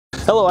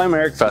Hello, I'm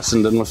Eric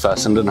Fessenden with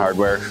Fessenden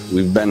Hardware.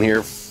 We've been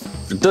here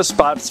at this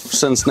spot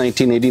since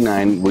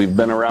 1989. We've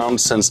been around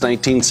since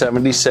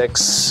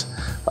 1976.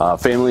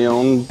 Family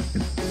owned.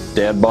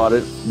 Dad bought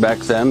it back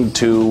then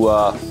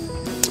to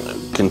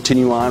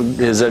continue on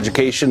his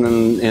education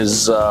and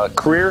his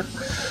career.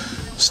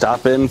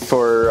 Stop in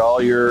for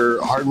all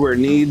your hardware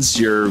needs,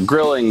 your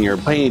grilling, your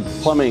paint,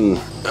 plumbing,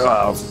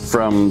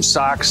 from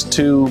socks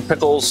to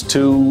pickles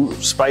to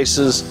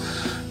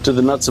spices to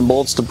the nuts and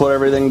bolts to put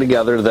everything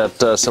together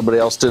that somebody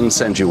else didn't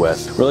send you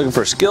with. We're looking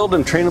for skilled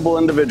and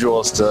trainable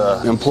individuals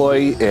to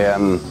employ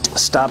and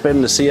stop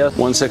in to see us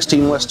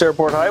 116 West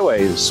Airport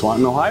Highway in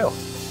Swanton, Ohio.